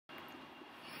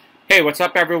Hey, what's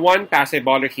up everyone?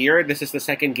 Baller here. This is the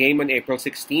second game on April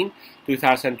 16,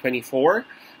 2024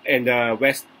 in the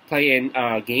West Play-In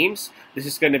games. This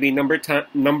is going to be number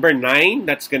 9.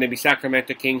 That's going to be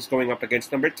Sacramento Kings going up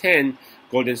against number 10,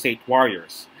 Golden State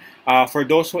Warriors. For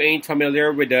those who ain't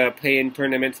familiar with the play-in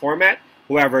tournament format,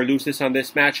 whoever loses on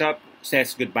this matchup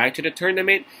says goodbye to the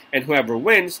tournament, and whoever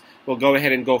wins will go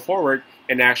ahead and go forward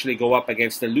and actually go up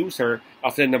against the loser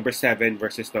of the number 7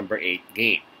 versus number 8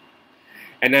 game.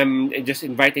 And I'm just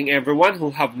inviting everyone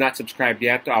who have not subscribed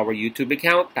yet to our YouTube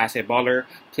account, Baller,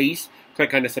 please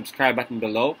click on the subscribe button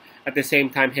below. At the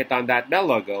same time, hit on that bell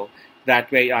logo.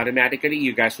 That way, automatically,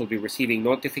 you guys will be receiving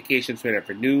notifications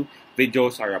whenever new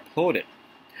videos are uploaded.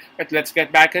 But let's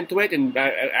get back into it. And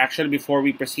actually, before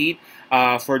we proceed,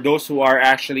 for those who are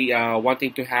actually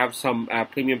wanting to have some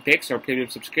premium picks or premium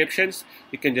subscriptions,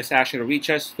 you can just actually reach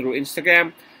us through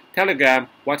Instagram, Telegram,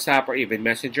 WhatsApp, or even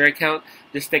Messenger account.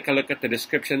 Just take a look at the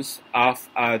descriptions of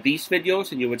these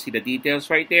videos and you will see the details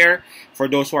right there. For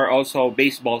those who are also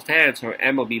baseball fans or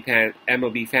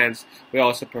MLB fans, we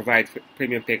also provide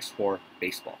premium picks for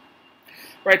baseball.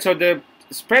 Right, so the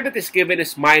spread that is given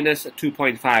is minus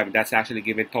 2.5. That's actually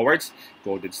given towards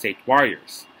Golden State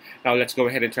Warriors. Now let's go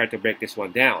ahead and try to break this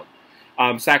one down.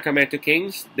 Sacramento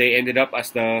Kings, they ended up as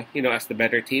the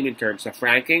better team in terms of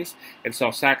rankings, and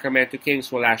so Sacramento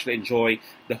Kings will actually enjoy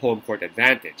the home court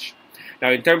advantage.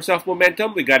 Now, in terms of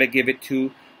momentum, we got to give it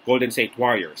to Golden State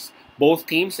Warriors. Both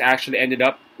teams actually ended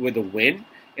up with a win,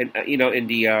 in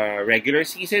the regular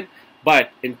season, but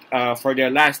for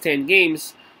their last 10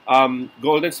 games,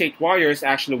 Golden State Warriors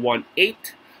actually won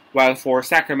 8, while for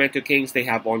Sacramento Kings, they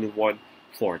have only won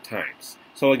 4 times.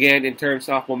 So again, in terms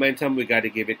of momentum, we got to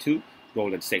give it to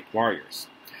Golden State Warriors.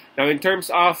 Now, in terms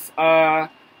of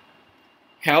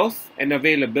health and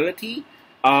availability,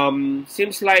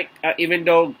 seems like even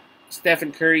though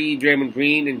Stephen Curry, Draymond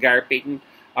Green, and Gary Payton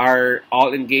are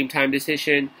all in game time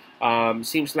decision,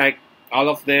 seems like all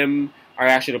of them are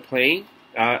actually playing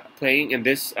in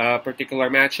this particular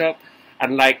matchup.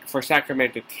 Unlike for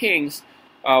Sacramento Kings,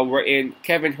 wherein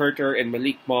Kevin Huerter and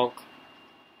Malik Monk,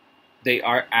 they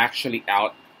are actually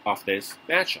out of this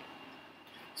matchup.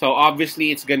 So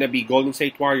obviously, it's going to be Golden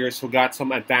State Warriors who got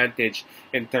some advantage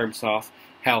in terms of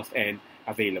health and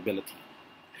availability.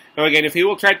 Now again, if you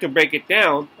will try to break it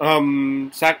down,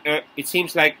 it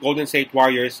seems like Golden State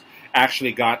Warriors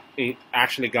actually got the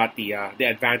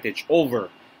advantage over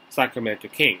Sacramento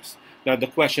Kings. Now the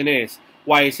question is,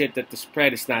 why is it that the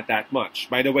spread is not that much?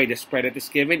 By the way, the spread that is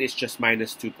given is just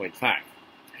minus 2.5.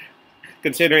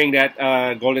 Considering that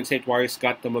Golden State Warriors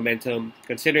got the momentum,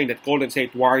 considering that Golden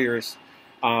State Warriors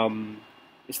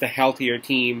is the healthier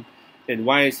team, then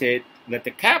why is it that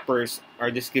the cappers are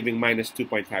just giving minus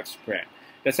 2.5 spread?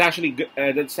 That's actually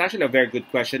a very good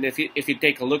question. If you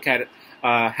take a look at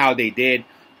how they did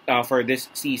for this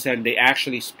season, they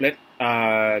actually split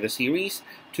the series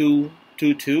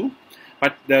 2-2,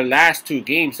 but the last 2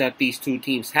 games that these two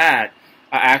teams had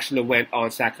actually went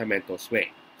on Sacramento's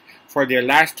way. For their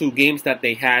last 2 games that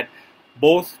they had,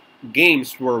 both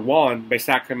games were won by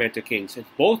Sacramento Kings, and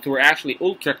both were actually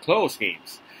ultra close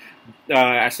games.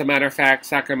 As a matter of fact,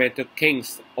 Sacramento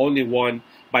Kings only won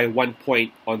by 1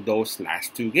 point on those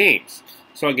last 2 games.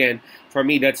 So again, for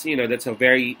me, that's a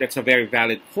very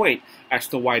valid point as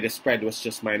to why the spread was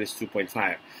just minus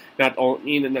 2.5. Not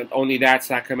only that,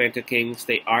 Sacramento Kings,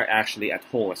 they are actually at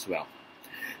home as well.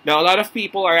 Now, a lot of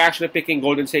people are actually picking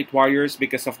Golden State Warriors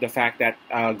because of the fact that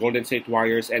Golden State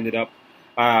Warriors ended up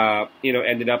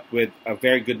with a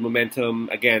very good momentum.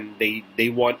 Again, they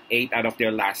won 8 out of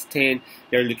their last 10.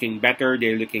 They're looking better.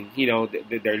 They're looking,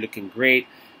 they're looking great.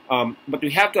 But we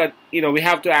have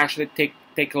to actually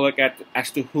take a look at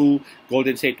as to who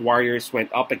Golden State Warriors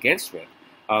went up against with.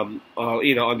 On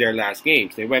their last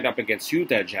games, they went up against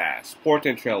Utah Jazz,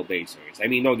 Portland Trail Blazers. I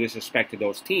mean, no disrespect to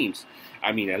those teams.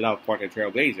 I mean, I love Portland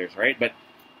Trail Blazers, right? But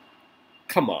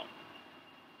come on.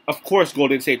 Of course,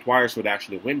 Golden State Warriors would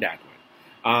actually win that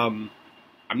one.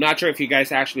 I'm not sure if you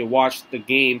guys actually watched the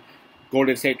game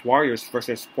Golden State Warriors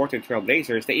versus Portland Trail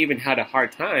Blazers. They even had a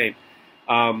hard time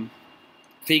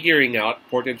figuring out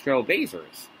Portland Trail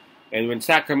Blazers. And when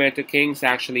Sacramento Kings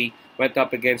actually went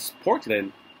up against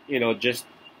Portland, just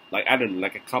like, I don't know,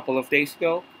 like a couple of days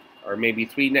ago, or maybe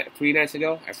three nights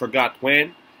ago, I forgot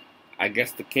when. I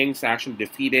guess the Kings actually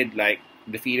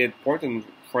defeated Portland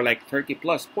for like 30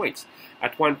 plus points.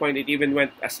 At one point, it even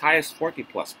went as high as 40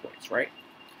 plus points, right?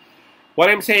 What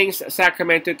I'm saying is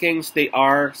Sacramento Kings, they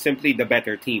are simply the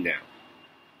better team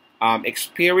now.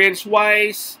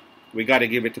 Experience-wise, we got to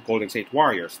give it to Golden State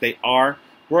Warriors. They are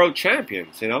world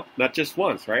champions, not just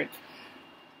once, right?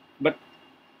 But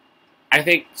I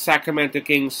think Sacramento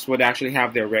Kings would actually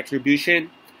have their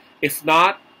retribution. If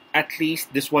not, at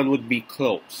least this one would be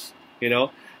close. You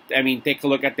know, I mean, take a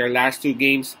look at their last two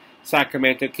games.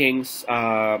 Sacramento Kings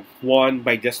won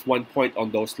by just 1 point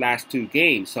on those last two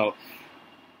games. So,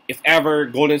 if ever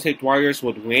Golden State Warriors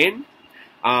would win,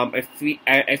 I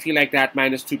feel like that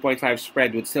minus 2.5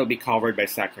 spread would still be covered by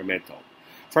Sacramento.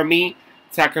 For me,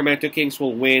 Sacramento Kings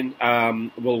will win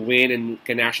and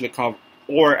can actually cover,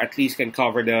 or at least can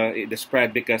cover the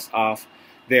spread because of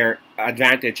their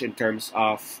advantage in terms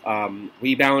of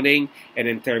rebounding and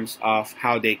in terms of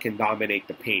how they can dominate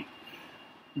the paint.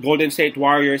 Golden State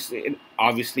Warriors,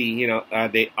 obviously,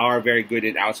 they are very good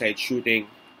in outside shooting,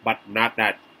 but not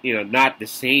that, not the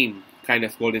same kind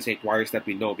of Golden State Warriors that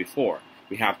we know before.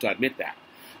 We have to admit that.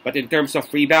 But in terms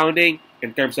of rebounding,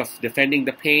 in terms of defending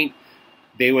the paint,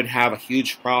 they would have a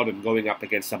huge problem going up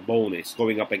against Sabonis,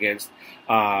 going up against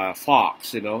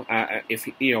Fox. If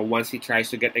once he tries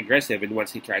to get aggressive and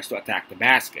once he tries to attack the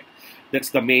basket, that's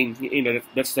the main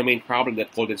that's the main problem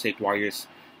that Golden State Warriors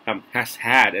has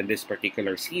had in this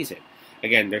particular season.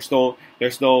 Again, there's no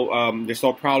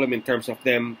problem in terms of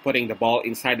them putting the ball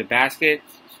inside the basket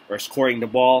or scoring the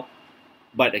ball,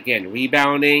 but again,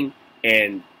 rebounding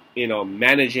and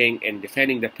managing and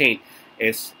defending the paint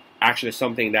is actually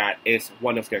something that is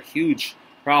one of their huge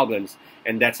problems,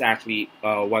 and that's actually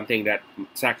one thing that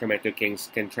Sacramento Kings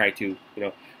can try to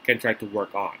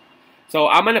work on. So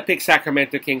I'm gonna pick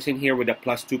Sacramento Kings in here with a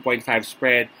plus 2.5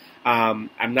 spread. I'm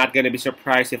not gonna be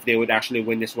surprised if they would actually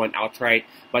win this one outright,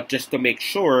 but just to make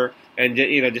sure and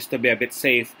just to be a bit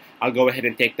safe, I'll go ahead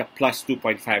and take the plus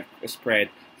 2.5 spread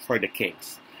for the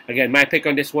Kings. Again, my pick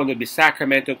on this one would be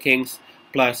Sacramento Kings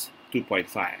plus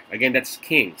 2.5. Again, that's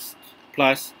Kings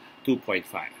plus 2.5.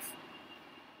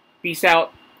 Peace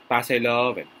out, pase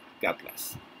love, and God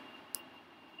bless.